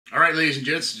Alright, ladies and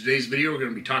gents, in today's video we're going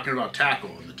to be talking about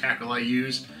tackle, and the tackle I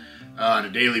use on a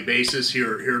daily basis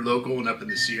here local and up in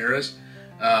the Sierras.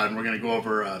 And we're going to go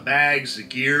over bags,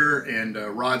 gear, and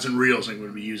rods and reels I'm going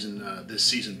to be using this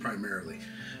season primarily.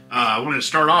 I wanted to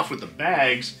start off with the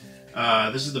bags.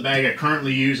 This is the bag I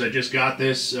currently use. I just got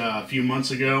this a few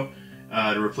months ago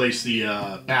to replace the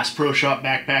Bass Pro Shop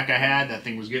backpack I had. That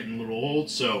thing was getting a little old,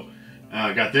 so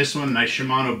I got this one, nice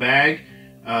Shimano bag,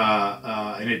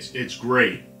 and it's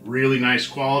great. Really nice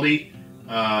quality,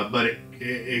 but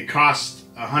it costs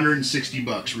 160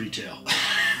 bucks retail.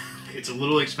 It's a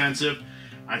little expensive.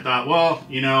 I thought, well,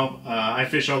 you know, I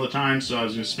fish all the time, so I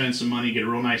was going to spend some money, get a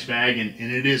real nice bag, and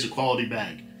it is a quality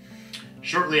bag.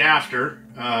 Shortly after,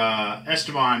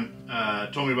 Esteban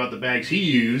told me about the bags he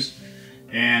used,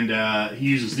 and he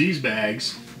uses these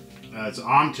bags. It's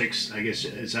Omtix, I guess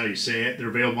is how you say it. They're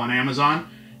available on Amazon,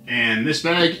 and this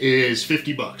bag is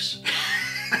 50 bucks.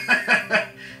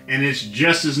 And it's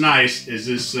just as nice as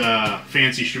this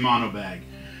fancy Shimano bag.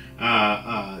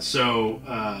 I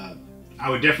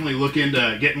would definitely look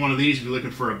into getting one of these if you're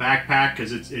looking for a backpack,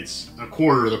 because it's a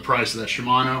quarter of the price of that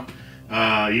Shimano.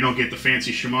 You don't get the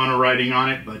fancy Shimano writing on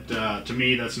it, but to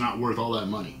me that's not worth all that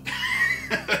money.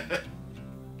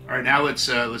 All right, now let's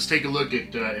take a look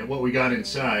at what we got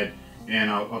inside, and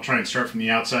I'll try and start from the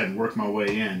outside and work my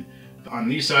way in. On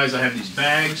these sides I have these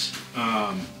bags.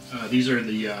 These are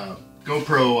the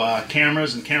GoPro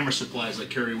cameras and camera supplies I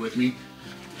carry with me.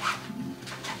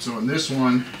 So in this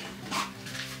one,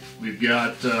 we've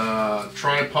got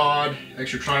tripod,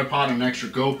 extra tripod, and an extra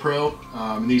GoPro.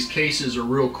 And these cases are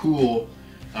real cool.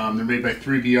 They're made by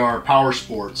 3VR Power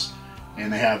Sports,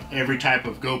 and they have every type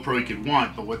of GoPro you could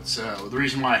want. But what's the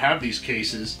reason why I have these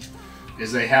cases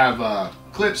is they have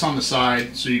clips on the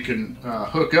side, so you can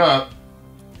hook up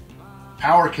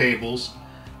power cables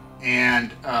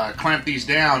and clamp these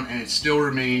down, and it still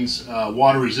remains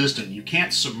water resistant. You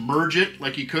can't submerge it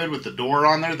like you could with the door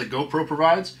on there that GoPro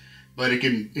provides, but it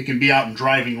can be out in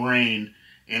driving rain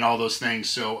and all those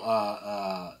things.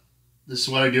 So this is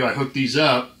what I do. I hook these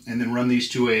up and then run these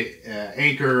to a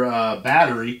Anchor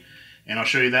battery, and I'll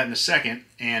show you that in a second.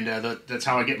 And that's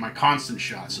how I get my constant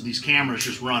shot. So these cameras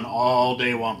just run all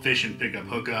day while I'm fishing, pick up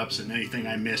hookups and anything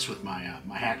I miss with my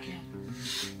my hat cam.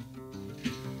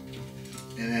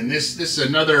 And then this is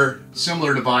another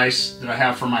similar device that I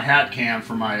have for my hat cam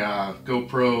for my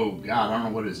GoPro. God, I don't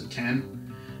know what it is, a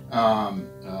 10.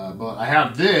 But I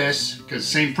have this because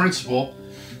same principle.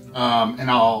 And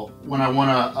when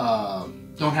I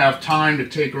don't have time to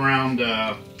take around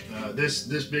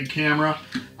this big camera,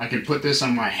 I can put this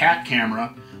on my hat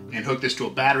camera and hook this to a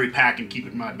battery pack and keep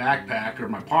it in my backpack or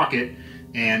my pocket,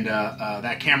 and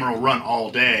that camera will run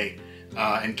all day.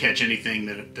 And catch anything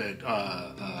that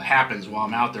happens while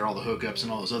I'm out there, all the hookups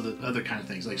and all those other kind of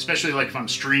things. Like especially like if I'm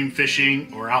stream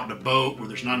fishing or out in a boat where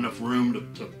there's not enough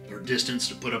room or distance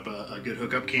to put up a good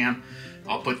hookup cam,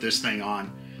 I'll put this thing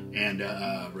on and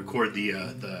record the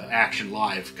action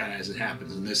live, kind of as it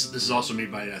happens. And this is also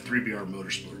made by 3VR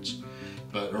Motorsports,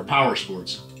 or Power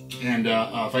Sports. And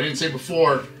if I didn't say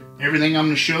before, everything I'm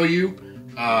going to show you,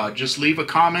 just leave a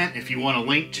comment if you want a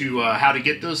link to how to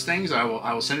get those things. I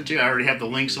will send it to you. I already have the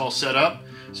links all set up,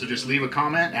 so just leave a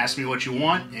comment, ask me what you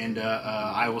want, and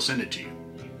I will send it to you.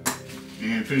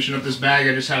 And finishing up this bag,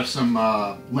 I just have some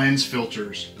lens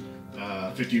filters,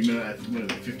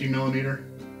 50 millimeter.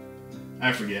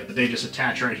 I forget, but they just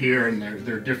attach right here, and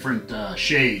they're different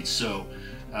shades, so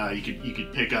you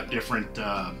could pick up different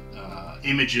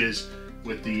images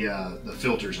with the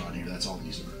filters on here. That's all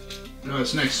these are. Now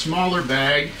this next smaller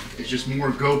bag is just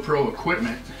more GoPro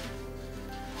equipment.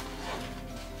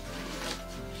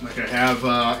 Like I have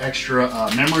extra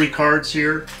memory cards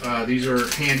here. These are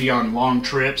handy on long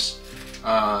trips.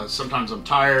 Sometimes I'm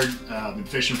tired, I've been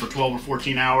fishing for 12 or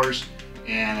 14 hours,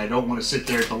 and I don't want to sit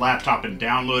there at the laptop and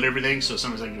download everything, so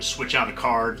sometimes I can just switch out a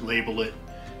card, label it,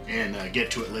 and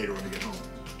get to it later when I get home.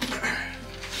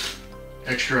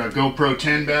 Extra GoPro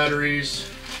 10 batteries.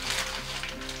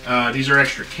 These are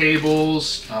extra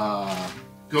cables,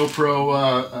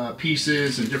 GoPro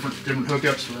pieces, and different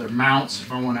hookups, mounts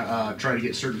if I want to try to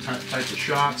get certain types of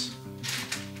shots.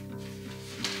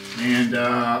 And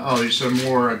there's some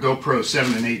more GoPro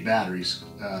 7 and 8 batteries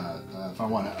if I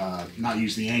want to not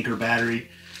use the Anchor battery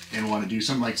and want to do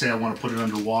something like, say I want to put it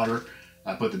underwater,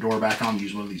 I put the door back on,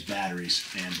 use one of these batteries,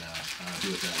 and do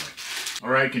it that way. All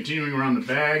right, continuing around the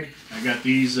bag, I got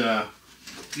these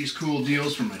cool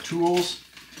deals for my tools.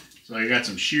 So I got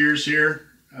some shears here.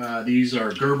 These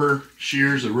are Gerber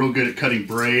shears. They're real good at cutting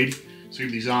braid. So I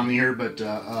have these on here, but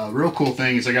real cool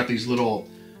thing is I got these little,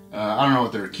 I don't know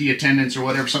what they're, key attendants or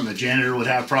whatever, something the janitor would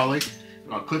have probably.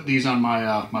 But I'll clip these on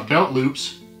my my belt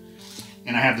loops,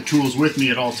 and I have the tools with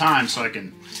me at all times so I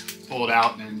can pull it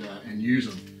out and use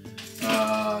them.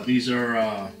 These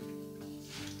are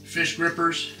fish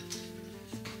grippers.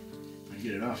 I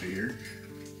get it off of here.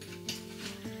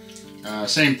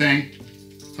 Same thing.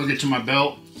 Hook it to my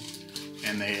belt,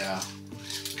 and they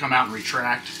come out and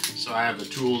retract. So I have the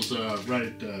tools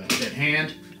right at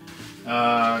hand.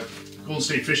 Golden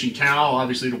State fishing towel,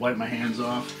 obviously to wipe my hands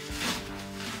off.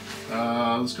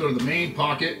 Let's go to the main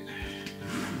pocket.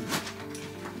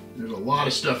 There's a lot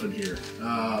of stuff in here.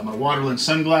 My WaterLand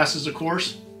sunglasses, of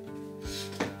course.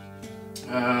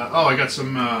 Oh, I got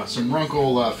some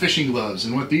Runkle fishing gloves,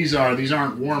 and what these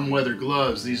aren't warm weather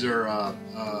gloves. These are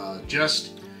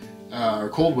or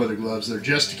cold weather gloves. They're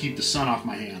just to keep the sun off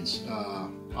my hands.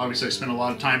 Obviously, I spend a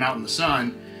lot of time out in the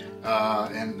sun,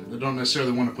 and I don't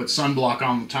necessarily want to put sunblock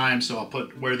on the time, so I'll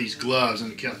wear these gloves,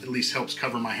 and it at least helps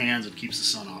cover my hands and keeps the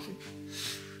sun off them.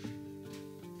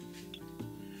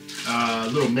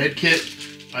 Little med kit,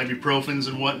 ibuprofens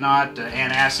and whatnot,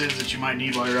 antacids that you might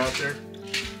need while you're out there.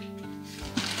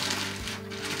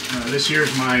 This here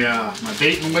is my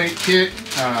bait and weight kit,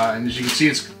 and as you can see,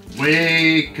 it's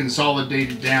way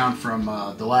consolidated down from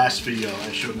the last video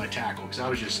I showed my tackle, because I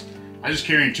was just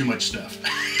carrying too much stuff.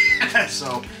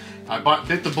 So I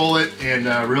bit the bullet and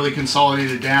really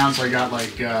consolidated it down. So I got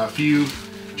like a few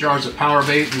jars of power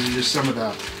bait. These are just some of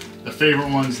the favorite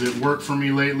ones that work for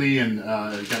me lately. And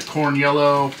got corn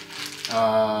yellow,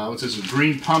 what's this,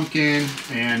 green pumpkin,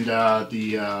 and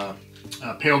the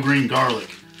pale green garlic.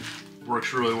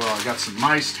 Works really well. I got some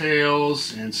mice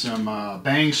tails and some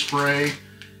bang spray.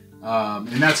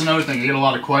 And that's another thing, I get a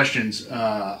lot of questions.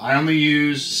 I only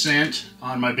use scent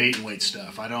on my bait and weight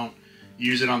stuff. I don't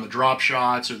use it on the drop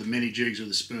shots or the mini jigs or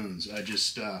the spoons. I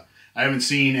haven't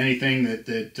seen anything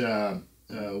that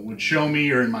would show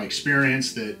me, or in my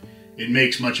experience, that it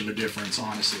makes much of a difference,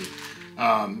 honestly.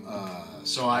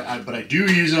 But I do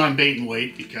use it on bait and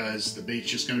weight, because the bait's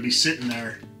just going to be sitting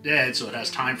there dead, so it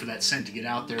has time for that scent to get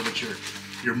out there. But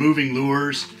you're moving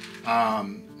lures.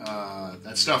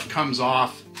 That stuff comes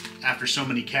off after so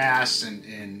many casts,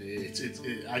 and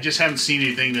I just haven't seen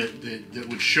anything that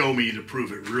would show me to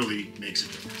prove it really makes a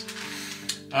difference.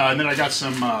 And then I got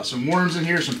some worms in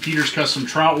here, some Peter's Custom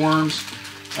Trout worms.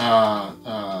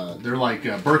 They're like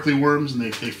Berkeley worms, and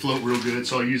they float real good,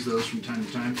 so I'll use those from time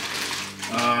to time.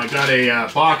 I got a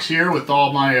box here with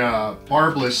all my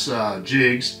barbless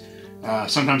jigs.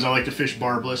 Sometimes I like to fish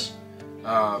barbless.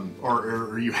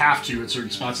 Or you have to at certain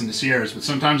spots in the Sierras, but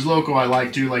sometimes local I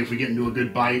like to, like if we get into a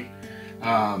good bite.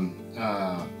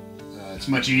 It's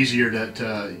much easier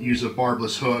to use a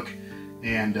barbless hook,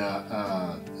 and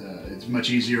it's much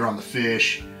easier on the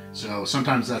fish, so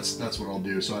sometimes that's what I'll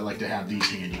do. So I like to have these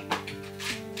handy.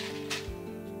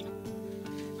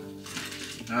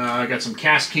 I got some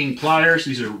Cast King pliers.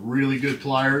 These are really good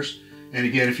pliers, and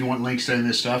again, if you want links to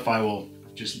this stuff, I will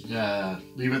just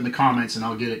leave it in the comments and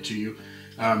I'll get it to you.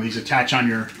 These attach on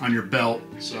your belt,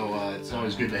 so it's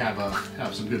always good to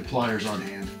have some good pliers on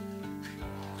hand.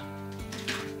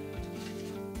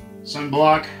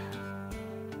 Sunblock,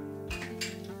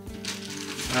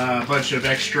 a bunch of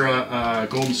extra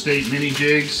Golden State mini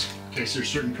jigs in case there's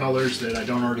certain colors that I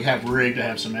don't already have rigged. I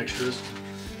have some extras.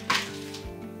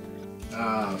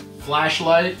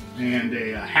 Flashlight and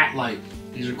a hat light.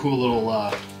 These are cool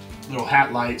little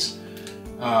hat lights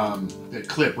that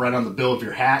clip right on the bill of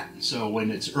your hat. So when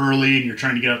it's early and you're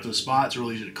trying to get up to the spot, it's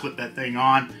really easy to clip that thing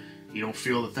on. You don't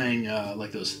feel the thing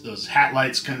like those hat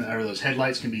lights or those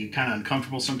headlights can be kind of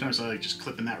uncomfortable sometimes. So I like just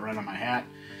clipping that right on my hat.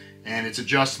 And it's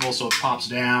adjustable, so it pops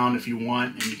down if you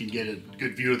want, and you can get a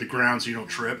good view of the ground so you don't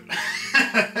trip.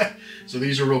 So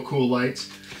these are real cool lights.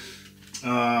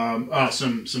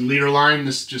 Some leader line.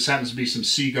 This just happens to be some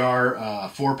Seagar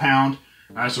 4-pound.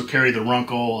 I also carry the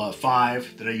Runkle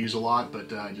 5 that I use a lot,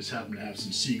 but I just happen to have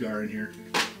some Seagar in here.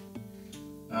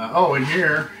 In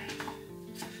here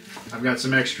I've got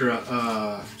some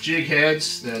extra jig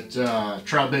heads that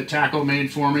Trout Bit Tackle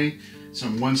made for me.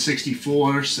 Some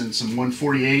 164s and some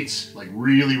 148s, like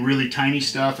really tiny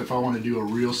stuff if I want to do a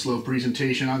real slow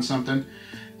presentation on something.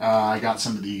 I got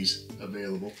some of these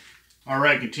available.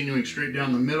 Alright, continuing straight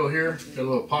down the middle here, got a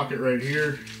little pocket right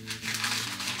here.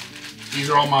 These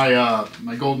are all my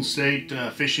my Golden State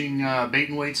fishing bait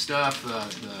and weight stuff,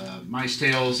 the mice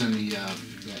tails and the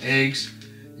eggs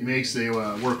he makes. They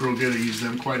work real good. I use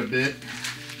them quite a bit.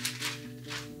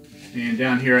 And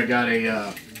down here I got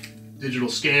a digital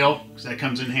scale, because that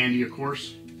comes in handy, of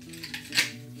course.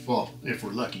 Well, if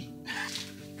we're lucky.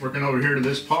 Working over here to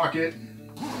this pocket.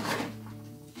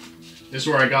 This is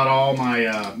where I got all my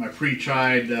my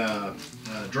pre-tried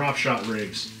drop shot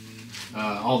rigs.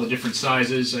 all the different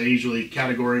sizes. I usually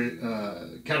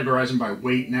categorize them by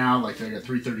weight now. Like I got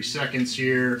 3/32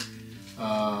 here,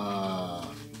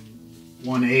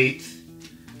 1/8.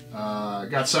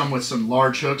 Got some with some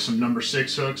large hooks, some number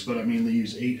 6 hooks, but I mainly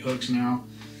use 8 hooks now.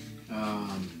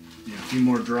 Yeah, a few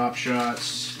more drop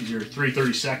shots. These are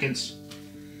 3/32.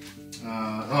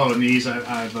 Oh, and these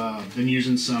I've been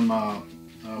using some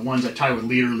ones I tie with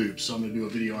leader loops, so I'm going to do a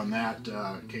video on that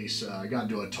in case I got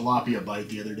into a tilapia bite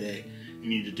the other day. You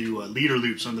need to do leader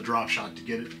loops on the drop shot to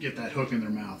get that hook in their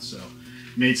mouth. So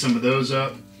made some of those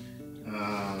up.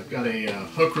 Got a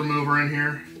hook remover in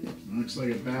here. Looks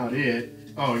like about it.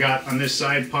 Oh, I got on this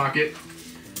side pocket,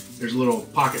 there's a little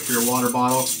pocket for your water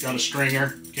bottle. Got a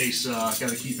stringer in case got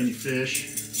to keep any fish.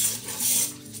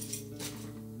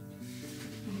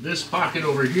 This pocket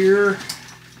over here,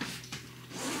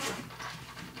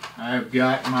 I've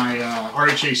got my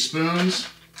RHA spoons.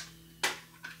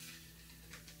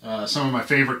 Some of my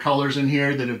favorite colors in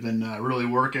here that have been really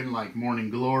working, like Morning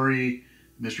Glory,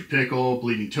 Mr. Pickle,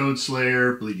 Bleeding Toad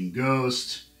Slayer, Bleeding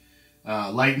Ghost,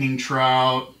 Lightning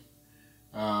Trout,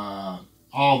 all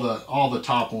the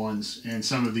top ones, and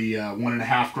some of the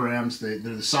 1.5 grams. They're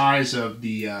the size of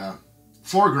the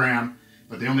 4 gram,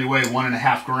 but they only weigh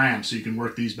 1.5 grams, so you can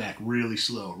work these back really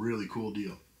slow. Really cool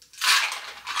deal.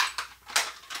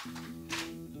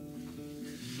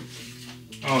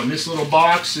 Oh, and this little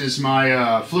box is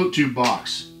my float tube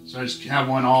box. So I just have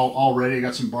one all ready. I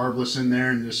got some barbless in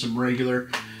there and just some regular,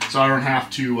 so I don't have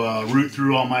to root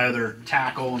through all my other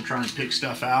tackle and try and pick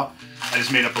stuff out. I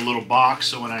just made up a little box,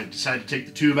 so when I decide to take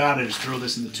the tube out, I just throw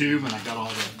this in the tube, and I got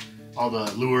all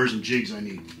the lures and jigs I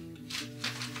need.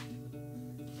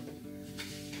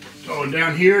 Oh, and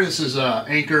down here, this is a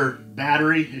Anchor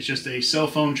battery. It's just a cell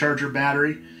phone charger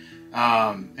battery.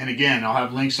 And again, I'll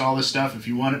have links to all this stuff if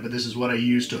you want it, but this is what I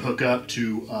use to hook up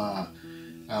to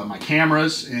my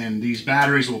cameras, and these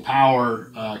batteries will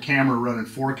power a camera running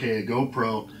 4K, a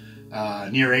GoPro,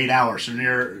 near 8 hours, so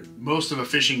near most of a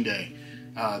fishing day.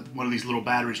 One of these little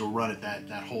batteries will run it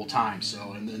that whole time.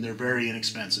 So, and they're very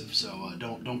inexpensive. So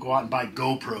don't go out and buy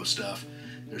GoPro stuff.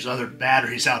 There's other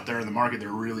batteries out there in the market that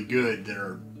are really good that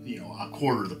are, you know, a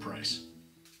quarter of the price.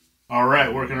 All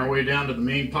right, working our way down to the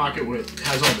main pocket with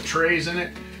has all the trays in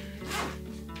it.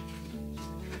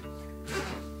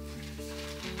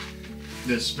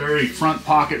 This very front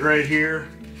pocket right here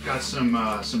got some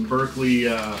Berkley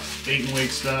bait and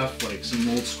weight stuff, like some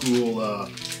old school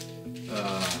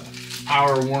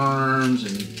power worms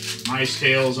and mice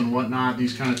tails and whatnot,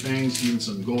 these kind of things. Even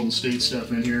some Golden State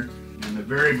stuff in here. And the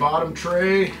very bottom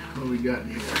tray, what do we got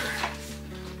in here?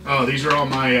 Oh, these are all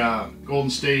my Golden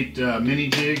State mini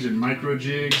jigs and micro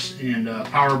jigs and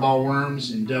Powerball worms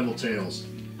and devil tails.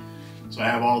 So I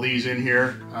have all these in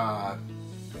here.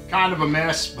 Kind of a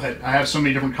mess, but I have so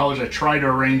many different colors. I try to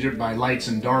arrange it by lights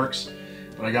and darks.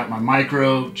 But I got my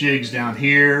micro jigs down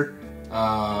here. What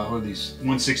are these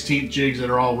 1/16 jigs that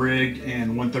are all rigged,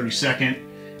 and 1/32,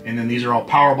 and then these are all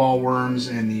Powerball worms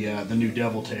and the new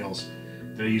devil tails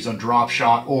that I use on drop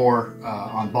shot or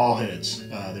on ball heads.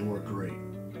 They work great.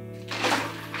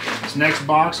 This next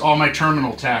box, all my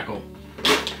terminal tackle.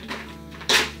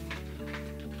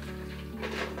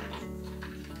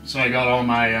 So I got all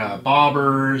my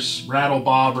bobbers, rattle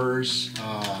bobbers,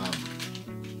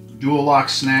 dual lock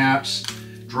snaps,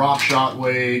 drop shot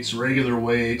weights, regular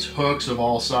weights, hooks of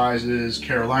all sizes,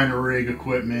 Carolina rig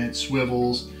equipment,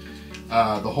 swivels,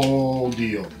 the whole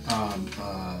deal.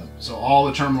 So all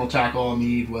the terminal tackle I'll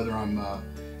need, whether I'm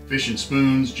fishing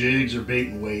spoons, jigs, or bait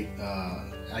and weight,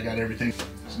 I got everything.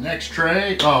 This next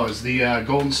tray, is the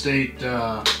Golden State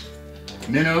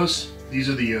minnows. These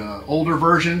are the older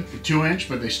version, the 2-inch,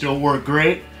 but they still work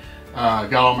great.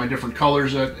 Got all my different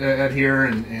colors at here,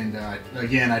 and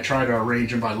again, I try to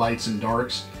arrange them by lights and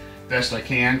darks best I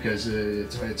can, because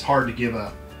it's hard to give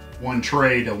one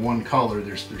tray to one color.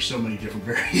 There's so many different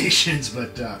variations,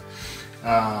 but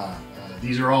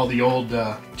these are all the old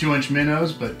 2-inch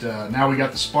minnows, but now we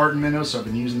got the Spartan minnows, so I've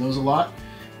been using those a lot,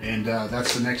 and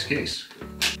that's the next case.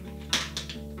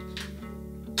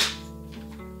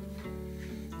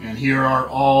 And here are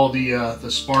all the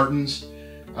Spartans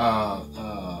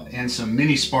and some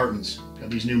mini Spartans. Got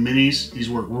these new minis. These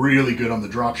work really good on the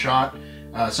drop shot.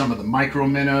 Some of the micro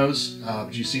minnows,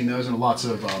 but you've seen those, and lots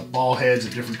of ball heads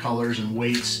of different colors and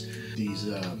weights. These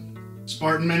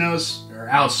Spartan minnows are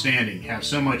outstanding. Have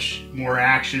so much more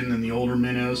action than the older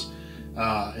minnows,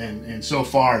 and so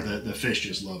far the fish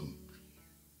just love them.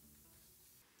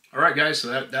 All right, guys,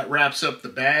 so that wraps up the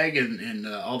bag and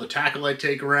all the tackle I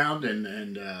take around,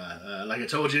 and like I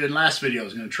told you in the last video, I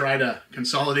was going to try to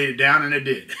consolidate it down, and I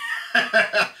did.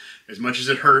 As much as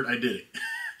it hurt, I did it.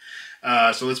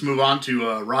 So let's move on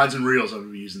to rods and reels I'm going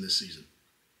to be using this season.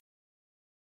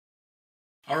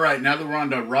 All right, now that we're on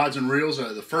to rods and reels,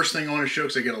 the first thing I want to show,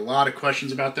 because I get a lot of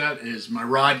questions about that, is my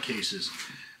rod cases.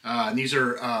 And these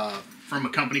are from a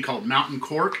company called Mountain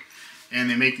Cork, and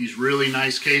they make these really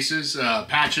nice cases.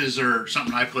 Patches are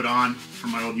something I put on for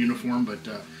my old uniform, but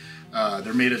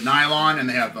they're made of nylon, and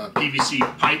they have PVC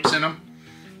pipes in them.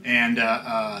 And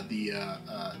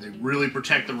they really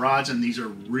protect the rods, and these are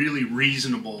really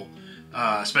reasonable,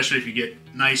 especially if you get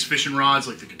nice fishing rods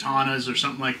like the katanas or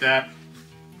something like that.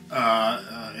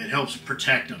 It helps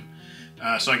protect them.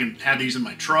 So I can have these in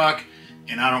my truck,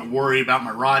 and I don't worry about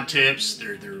my rod tips.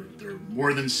 They're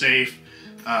more than safe.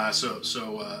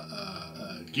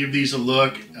 Give these a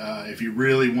look if you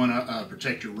really want to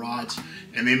protect your rods.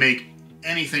 And they make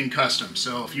anything custom.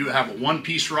 So if you have a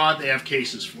one-piece rod, they have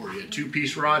cases for you.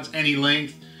 Two-piece rods, any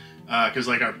length. Because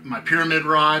like my pyramid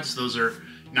rods, those are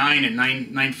 9 and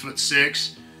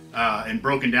 9'6". And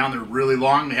broken down, they're really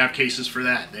long. They have cases for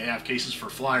that. They have cases for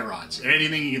fly rods,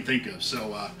 anything you can think of.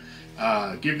 So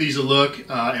give these a look,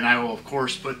 and I will of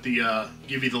course put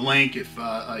give you the link. If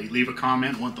you leave a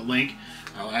comment, want the link,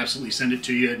 I'll absolutely send it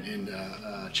to you,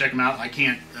 and check them out. I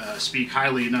can't speak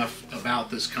highly enough about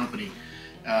this company,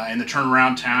 and the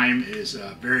turnaround time is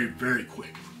very, very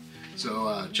quick.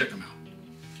 So check them out.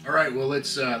 All right, well let's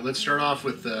start off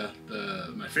with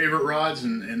my favorite rods,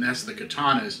 and that's the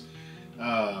katanas.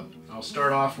 I'll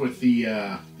start off with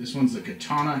this one's the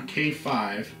Katana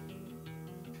K5.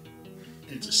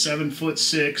 It's a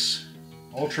 7'6"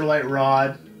 ultralight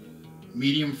rod,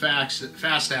 medium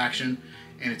fast action,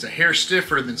 and it's a hair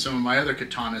stiffer than some of my other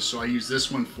katanas, so I use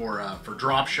this one for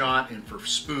drop shot and for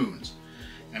spoons.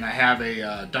 And I have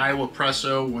a Daiwa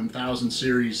Presso 1000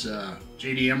 series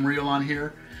JDM reel on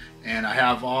here, and I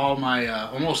have all my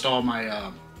almost all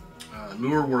my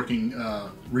lure working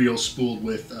reels spooled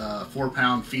with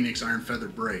 4-pound Phoenix iron feather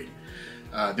braid.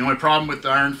 The only problem with the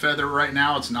iron feather right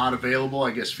now, it's not available.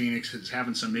 I guess Phoenix is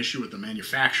having some issue with the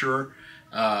manufacturer,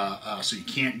 so you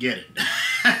can't get it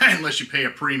unless you pay a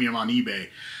premium on eBay.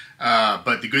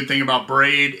 But the good thing about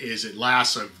braid is it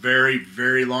lasts a very,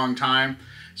 very long time.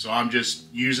 So I'm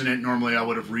just using it. Normally I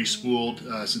would have re-spooled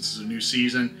since it's a new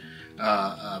season,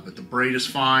 but the braid is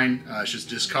fine. It's just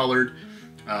discolored.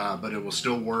 But it will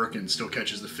still work and still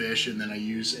catches the fish. And then I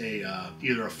use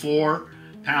either a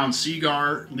 4-pound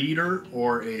Seagar leader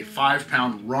or a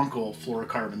 5-pound Runkle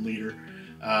fluorocarbon leader,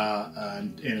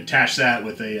 and attach that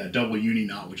with a double uni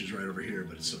knot, which is right over here,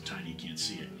 but it's so tiny you can't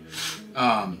see it.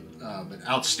 But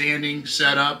outstanding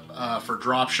setup for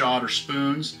drop shot or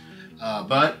spoons.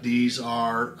 But these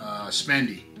are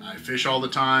spendy. I fish all the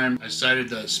time. I decided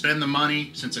to spend the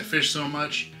money since I fish so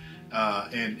much.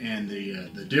 And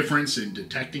the difference in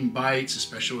detecting bites,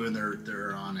 especially when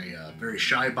they're on a very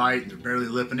shy bite and they're barely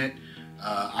lipping it,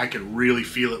 I can really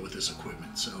feel it with this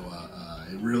equipment. So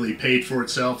it really paid for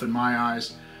itself in my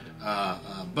eyes.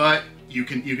 But you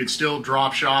can still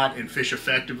drop shot and fish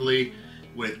effectively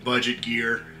with budget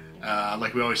gear.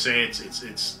 Like we always say,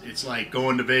 it's like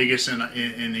going to Vegas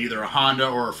in either a Honda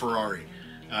or a Ferrari.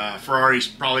 Ferrari's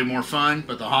probably more fun,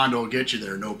 but the Honda will get you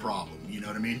there no problem. You know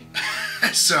what I mean?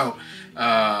 So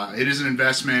it is an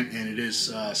investment, and it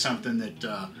is something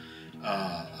that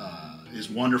is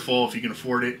wonderful if you can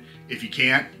afford it. If you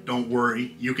can't, don't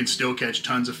worry. You can still catch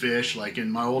tons of fish. Like in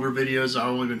my older videos, I've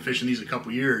only been fishing these a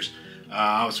couple years.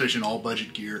 I was fishing all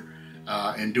budget gear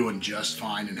and doing just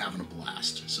fine and having a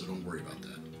blast. So don't worry about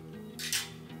that.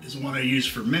 This one I use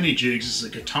for mini jigs is the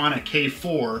Katana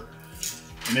K4,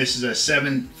 and this is a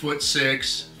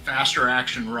 7'6" faster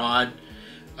action rod.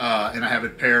 And I have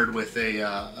it paired with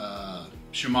a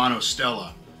Shimano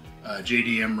Stella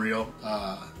JDM reel.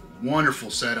 Wonderful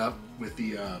setup with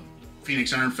the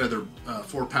Phoenix Iron Feather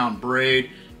 4-pound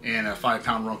braid and a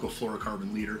 5-pound Runkle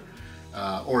fluorocarbon leader,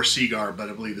 or Seagar, but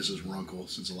I believe this is Runkle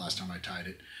since the last time I tied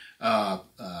it.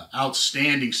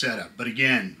 Outstanding setup, but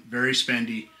again, very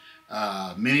spendy.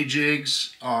 Mini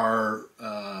jigs are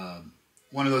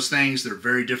one of those things. They're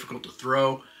very difficult to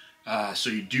throw. So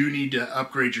you do need to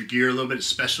upgrade your gear a little bit,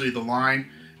 especially the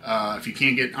line. If you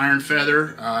can't get iron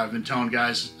feather, I've been telling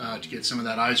guys to get some of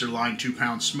that Izorline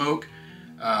 2-pound smoke.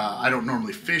 I don't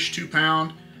normally fish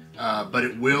 2-pound, but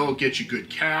it will get you good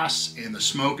casts, and the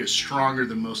smoke is stronger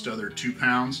than most other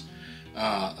 2-pounds.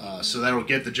 So that'll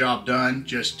get the job done.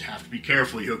 Just have to be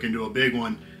careful. You hook into a big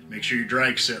one. Make sure your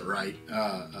drag's set right,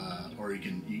 or you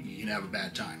can have a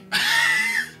bad time.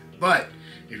 But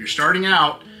if you're starting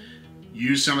out,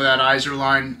 use some of that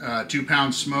Izorline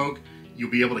 2-pound smoke. You'll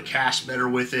be able to cast better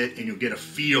with it, and you'll get a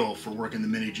feel for working the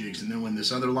mini jigs. And then when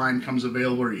this other line comes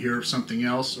available, or you hear of something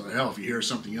else, or hell, if you hear of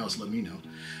something else, let me know.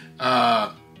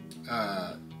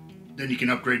 then you can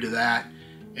upgrade to that,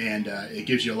 and it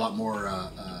gives you a lot more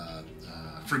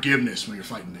forgiveness when you're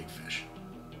fighting big fish.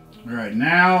 All right,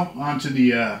 now onto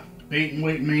the bait and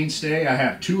weight mainstay. I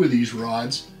have 2 of these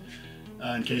rods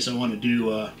in case I want to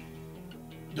do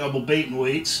double bait and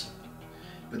weights.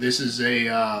 But this is a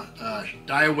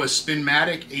Daiwa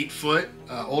Spinmatic 8-foot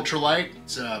ultralight.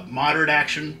 It's a moderate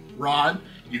action rod.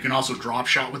 You can also drop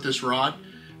shot with this rod.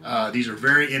 These are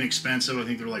very inexpensive. I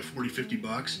think they're like 40, 50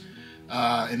 bucks.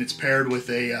 And it's paired with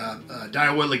a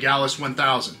Daiwa Legalis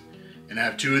 1000. And I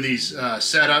have 2 of these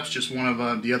setups, just one of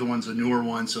them. The other one's a newer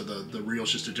one, so the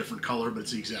reel's just a different color, but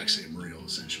it's the exact same reel,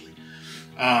 essentially.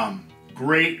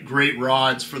 Great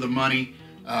rods for the money.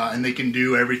 And they can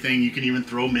do everything. You can even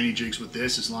throw mini jigs with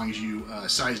this as long as you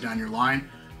size down your line.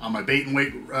 On my bait and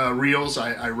weight reels,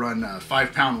 I run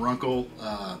 5-pound Runkle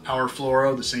Power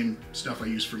Fluoro, the same stuff I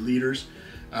use for leaders.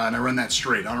 And I run that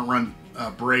straight. I don't run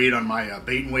braid on my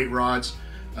bait and weight rods,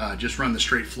 just run the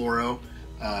straight fluoro,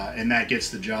 and that gets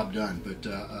the job done. But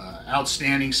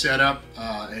outstanding setup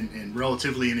and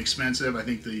relatively inexpensive. I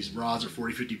think these rods are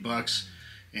 40, 50 bucks.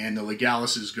 And the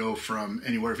Legalises go from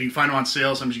anywhere. If you can find them on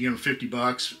sale, sometimes you give them 50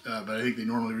 bucks, but I think they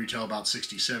normally retail about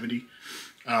 60, 70.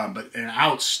 But an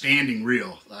outstanding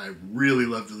reel. I really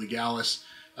love the Legalis.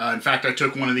 In fact, I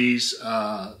took one of these,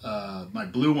 my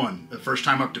blue one, the first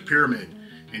time up to Pyramid,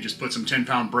 and just put some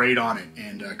 10-pound braid on it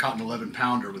and caught an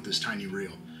 11-pounder with this tiny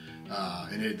reel.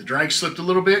 And the drag slipped a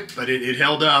little bit, but it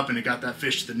held up and it got that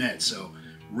fish to the net. So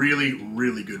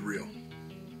really good reel.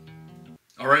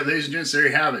 All right, ladies and gents, there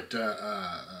you have it.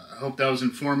 I hope that was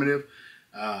informative.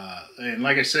 And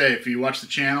like I say, if you watch the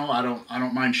channel, I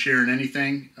don't mind sharing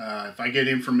anything. If I get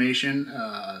information,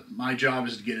 my job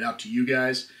is to get it out to you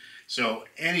guys. So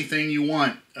anything you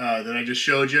want that I just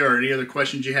showed you, or any other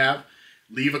questions you have,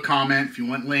 leave a comment. If you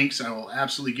want links, I will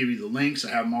absolutely give you the links.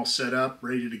 I have them all set up,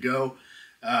 ready to go.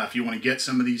 If you want to get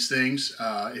some of these things,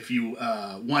 if you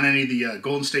want any of the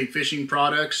Golden State fishing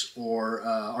products, or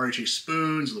RHA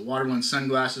spoons, the WaterLand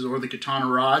sunglasses, or the katana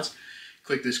rods,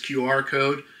 click this QR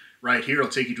code right here.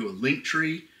 It'll take you to a link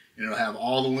tree, and it'll have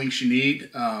all the links you need,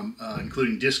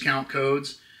 including discount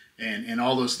codes and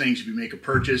all those things. If you make a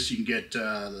purchase, you can get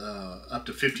up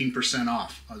to 15%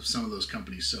 off of some of those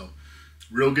companies. So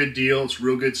real good deal. It's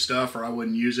real good stuff, or I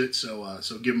wouldn't use it. So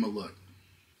give them a look.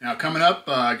 Now coming up,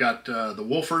 I got the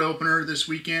Wolford opener this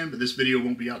weekend, but this video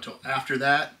won't be out till after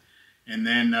that. And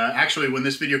then actually when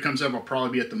this video comes up, I'll probably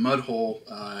be at the mud hole.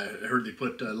 I heard they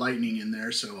put lightning in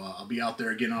there, so I'll be out there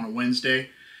again on a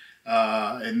Wednesday.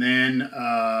 And then,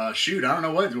 shoot, I don't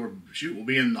know what, we'll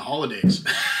be in the holidays.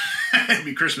 It'll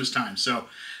be Christmas time. So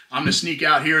I'm going to sneak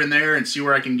out here and there and see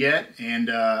where I can get. And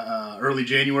early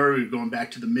January, we're going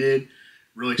back to the mid.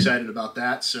 Really excited about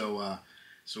that. So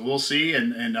we'll see,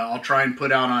 and I'll try and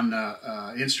put out on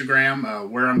Instagram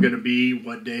where I'm going to be,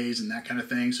 what days, and that kind of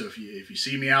thing. So if you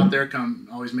see me out there,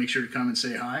 always make sure to come and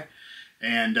say hi.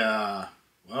 And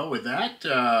well, with that,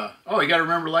 oh, you got to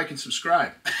remember to like and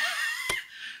subscribe.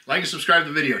 Like and subscribe to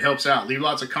the video; it helps out. Leave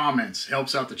lots of comments;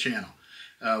 helps out the channel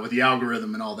with the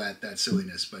algorithm and all that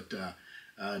silliness. But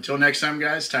until next time,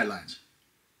 guys, tight lines.